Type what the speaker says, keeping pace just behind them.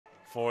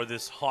for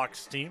this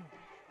Hawks team.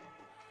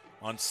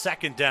 On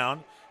second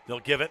down, they'll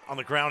give it on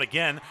the ground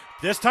again.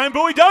 This time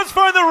Bowie does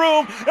find the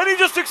room, and he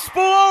just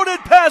exploded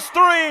past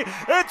three.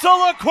 It's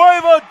a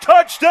Cueva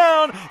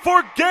touchdown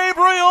for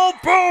Gabriel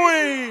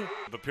Bowie.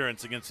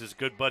 Appearance against his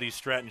good buddy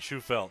Stratton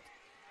Schufelt.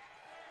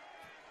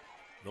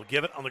 They'll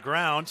give it on the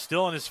ground,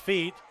 still on his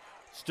feet,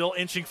 still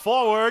inching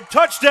forward.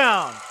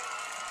 Touchdown!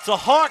 It's a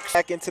Hawks.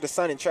 Back into the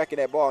sun and tracking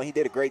that ball, and he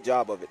did a great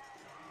job of it.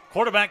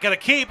 Quarterback got a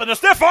keep, and the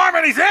stiff arm,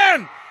 and he's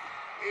in!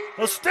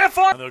 The stiff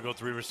arm. And they'll go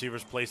three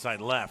receivers, play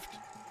side left.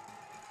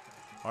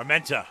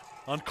 Armenta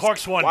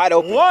uncorks one. Wide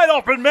open. Wide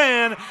open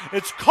man.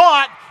 It's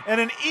caught,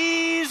 and an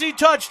easy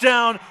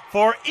touchdown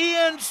for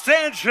Ian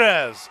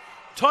Sanchez.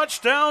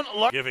 Touchdown.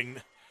 Giving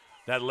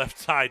that left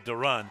side to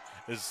run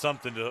is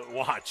something to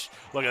watch.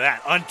 Look at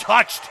that.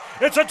 Untouched.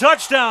 It's a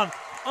touchdown.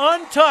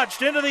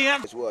 Untouched into the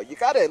end. As well, you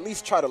got to at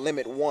least try to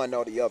limit one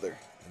or the other.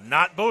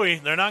 Not Bowie.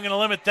 They're not going to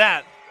limit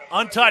that.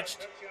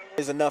 Untouched.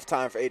 There's enough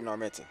time for Aiden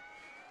Armenta.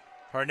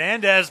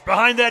 Hernandez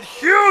behind that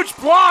huge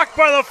block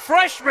by the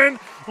freshman,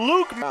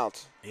 Luke.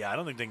 Out. Yeah, I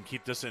don't think they can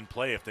keep this in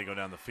play if they go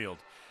down the field.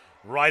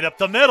 Right up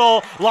the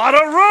middle, lot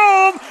of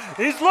room.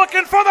 He's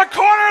looking for the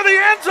corner of the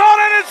end zone,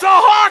 and it's a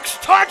Hawks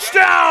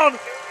touchdown.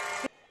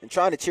 And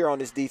trying to cheer on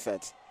this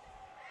defense.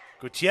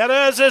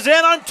 Gutierrez is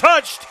in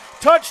untouched.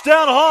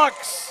 Touchdown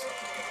Hawks.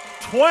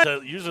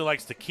 20. Usually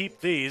likes to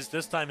keep these.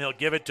 This time he'll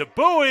give it to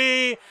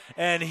Bowie,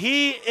 and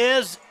he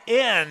is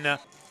in.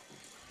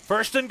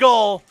 First and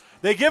goal.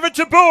 They give it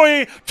to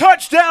Bowie.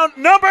 Touchdown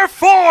number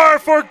 4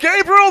 for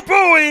Gabriel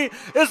Bowie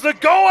is the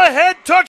go-ahead touchdown.